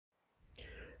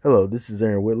Hello, this is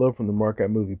Aaron Whitlow from the Mark Out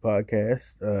Movie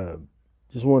Podcast.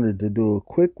 Just wanted to do a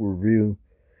quick review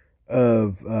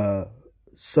of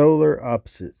Solar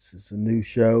Opposites. It's a new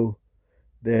show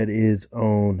that is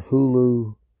on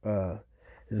Hulu.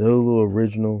 It's a Hulu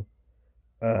original.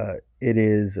 It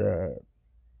is.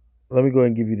 Let me go ahead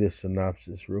and give you the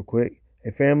synopsis real quick.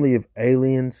 A family of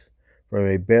aliens from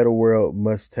a better world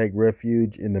must take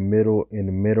refuge in the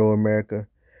middle America.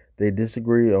 They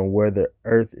disagree on whether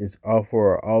Earth is awful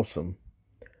or awesome.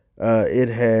 It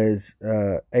has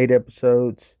 8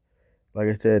 episodes. Like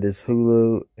I said, it's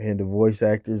Hulu, and the voice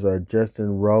actors are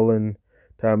Justin Roiland,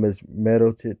 Thomas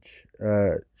Middleditch,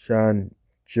 Sean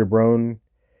Gibron,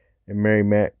 and Mary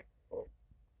Mack.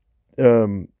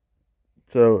 Um,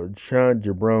 so Sean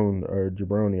Gibron or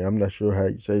Gibroni, I'm not sure how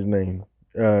you say his name.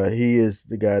 He is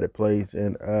the guy that plays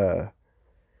in the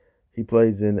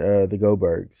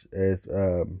Goldbergs as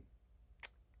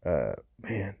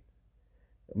man.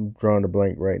 I'm drawing a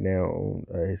blank right now on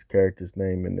his character's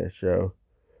name in that show.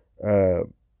 Uh,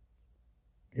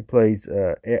 he plays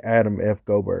Adam F.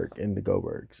 Goldberg in the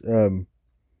Goldbergs.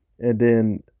 And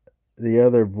then the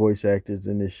other voice actors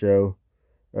in this show,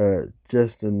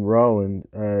 Justin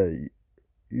Roiland,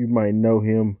 you might know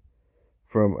him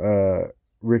from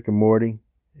Rick and Morty.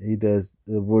 He does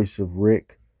the voice of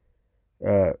Rick.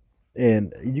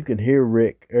 And you can hear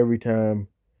Rick every time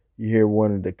you hear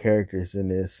one of the characters in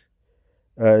this.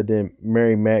 Then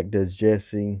Mary Mack does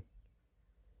Jesse.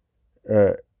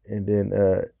 Uh, and then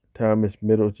Thomas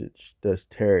Middleditch does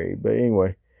Terry. But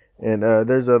anyway, and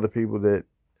there's other people that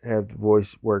have the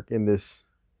voice work in this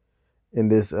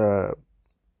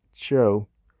show.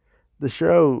 The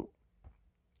show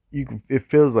it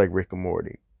feels like Rick and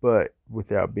Morty, but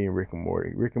without being Rick and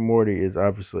Morty. Rick and Morty is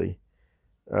obviously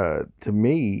to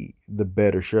me the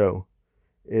better show.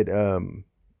 It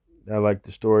I like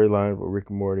the storyline with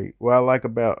Rick and Morty. What I like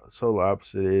about Solar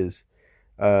Opposite is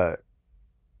uh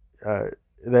uh,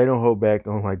 they don't hold back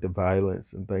on like the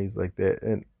violence and things like that.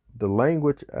 And the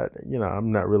language,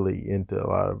 I'm not really into a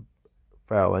lot of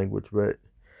foul language, but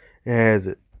it has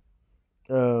it.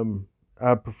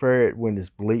 I prefer it when it's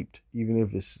bleeped, even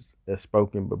if it's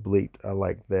spoken but bleeped. I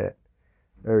like that.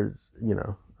 There's,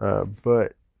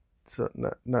 but so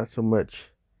not so much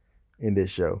in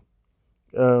this show.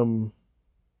 Um,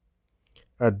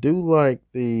 I do like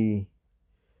the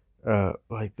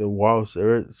walls.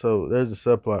 So there's a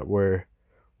subplot where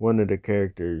one of the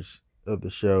characters of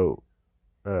the show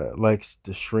likes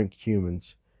to shrink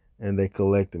humans, and they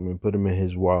collect them and put them in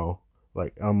his wall,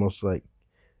 like almost like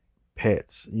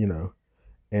pets, and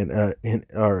in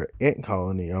our ant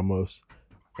colony almost.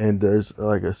 And there's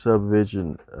like a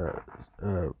subdivision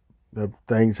of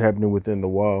things happening within the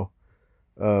wall,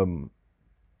 um,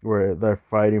 where they're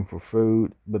fighting for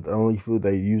food, but the only food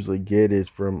they usually get is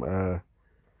from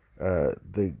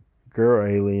the girl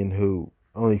alien who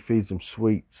only feeds them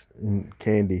sweets and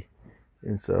candy.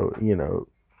 And so,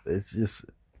 it's just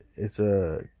it's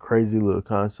a crazy little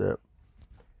concept.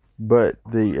 But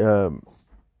I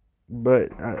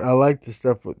like the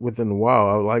stuff within the wall.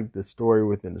 I like the story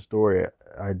within the story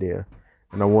idea,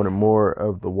 and I wanted more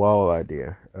of the wall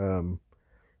idea.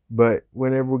 But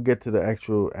whenever we get to the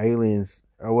actual aliens,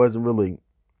 I wasn't really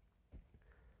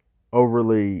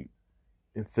overly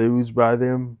enthused by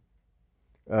them.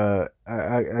 I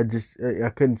just I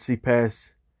couldn't see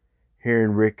past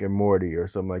hearing Rick and Morty or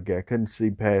something like that. I couldn't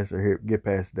see past or get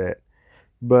past that.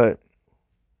 But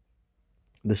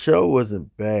the show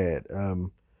wasn't bad.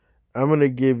 I'm gonna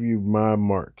give you my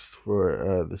marks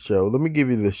for the show. Let me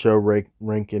give you the show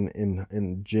ranking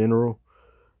in general.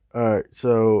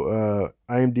 So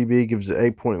IMDb gives it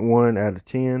 8.1 out of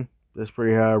 10. That's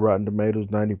pretty high. Rotten Tomatoes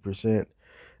 90%.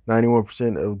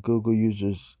 91% of Google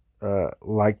users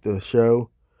like the show.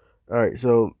 All right,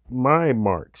 so my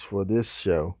marks for this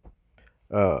show,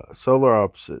 Solar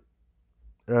Opposite.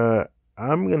 Uh,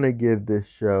 I'm gonna give this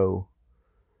show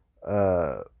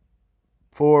uh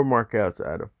 4 markouts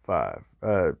out of 5.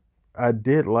 I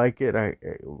did like it. I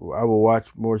will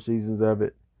watch more seasons of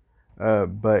it.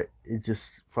 But it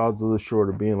just falls a little short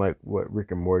of being like what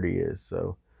Rick and Morty is.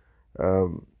 So,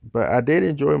 but I did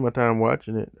enjoy my time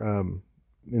watching it. And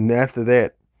after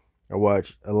that, I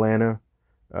watched Atlanta.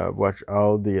 Watched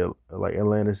all the like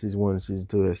Atlanta season 1 and season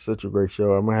 2. It's such a great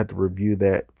show. I'm gonna have to review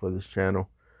that for this channel.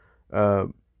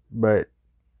 But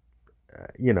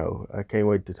I can't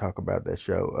wait to talk about that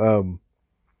show.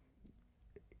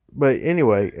 But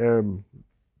anyway,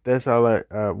 that's all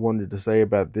I wanted to say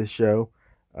about this show.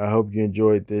 I hope you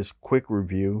enjoyed this quick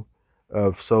review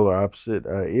of Solar Opposite.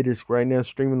 It is right now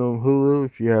streaming on Hulu.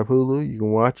 If you have Hulu, you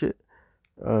can watch it.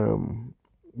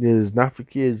 It is not for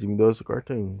kids, even though it's a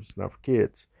cartoon. It's not for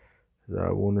kids.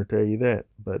 I want to tell you that.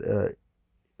 But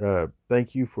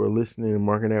thank you for listening and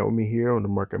marking out with me here on the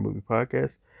Mark Out Movie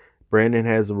Podcast. Brandon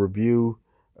has a review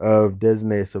of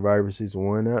Designated Survivor Season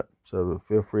 1 up, so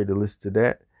feel free to listen to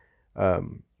that.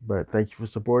 But thank you for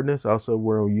supporting us. Also,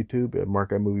 we're on YouTube at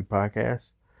Mark Out Movie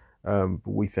Podcast.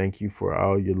 We thank you for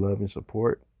all your love and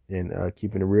support and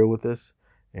keeping it real with us.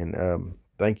 And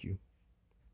thank you.